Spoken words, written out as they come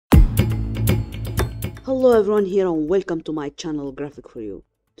Hello everyone here and welcome to my channel Graphic for You.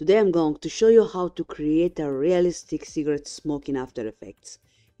 Today I'm going to show you how to create a realistic cigarette smoke in After Effects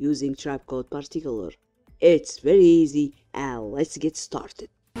using Trapcode Particular. It's very easy and let's get started.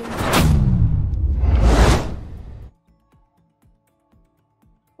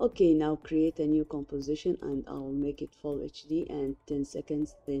 Okay, now create a new composition and I'll make it full HD and 10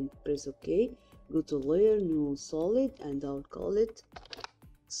 seconds, then press OK. Go to layer, new solid, and I'll call it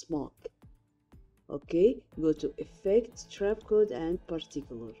smoke. Okay, go to effects, trapcode and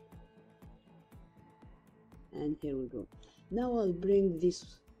particular, and here we go. Now I'll bring this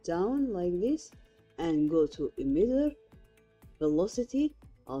down like this and go to emitter, velocity,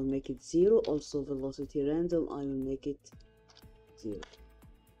 I'll make it 0. Also velocity random, I will make it 0.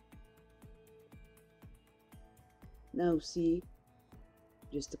 Now see,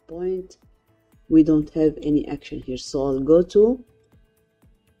 just a point, we don't have any action here, so I'll go to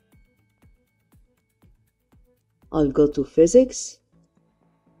physics.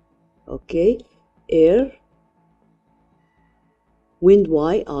 Okay, air, wind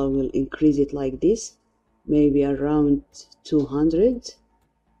Y, I will increase it like this, maybe around 200.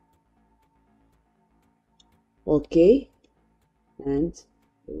 Okay, and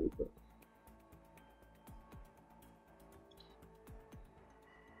here we go.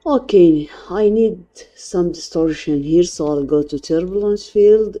 Okay, I need some distortion here, so I'll go to turbulence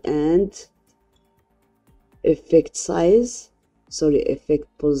field and effect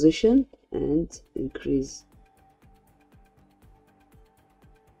position and increase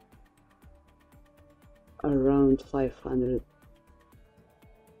around 500.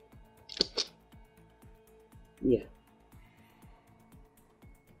 Yeah,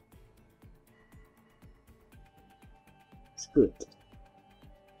 it's good.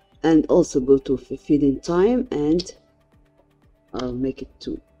 And also go to feeding time and I'll make it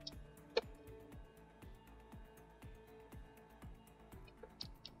 2.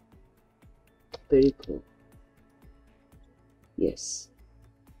 Very cool. Yes.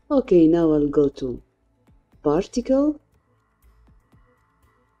 Okay, now I'll go to particle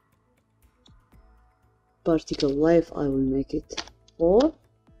life, I will make it 4,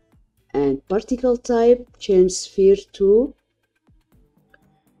 and particle type, change sphere to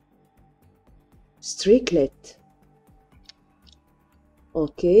streaklet.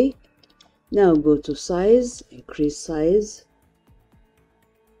 Okay, now go to size, increase size,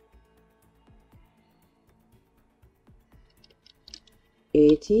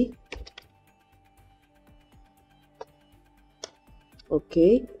 $80.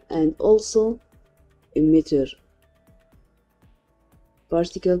 Okay, and also emitter,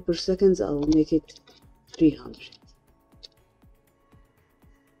 particle per second, I will make it 300.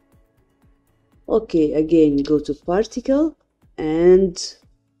 Okay, again go to particle and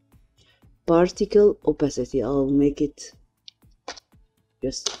particle opacity, I'll make it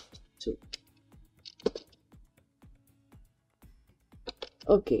just 2.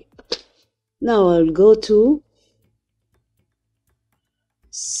 Okay, now I'll go to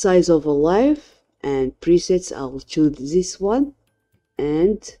size of a life and presets, I'll choose this one,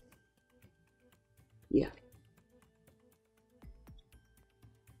 and yeah.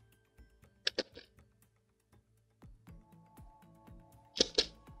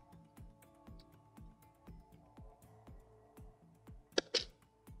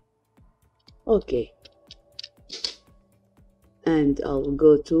 Okay, and I'll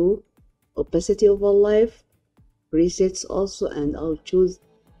go to opacity of a life, presets also, and I'll choose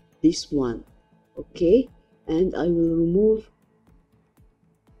this one. Okay, and I will remove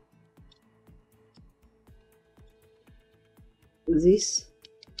this,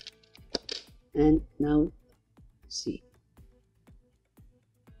 and now see.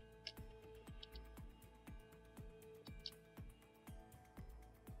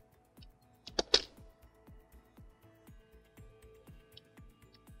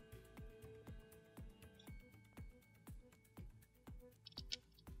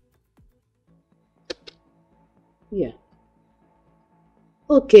 Yeah.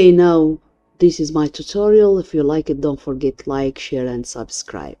 Okay, now this is my tutorial. If you like it, don't forget like, share and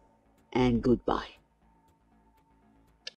subscribe, and goodbye.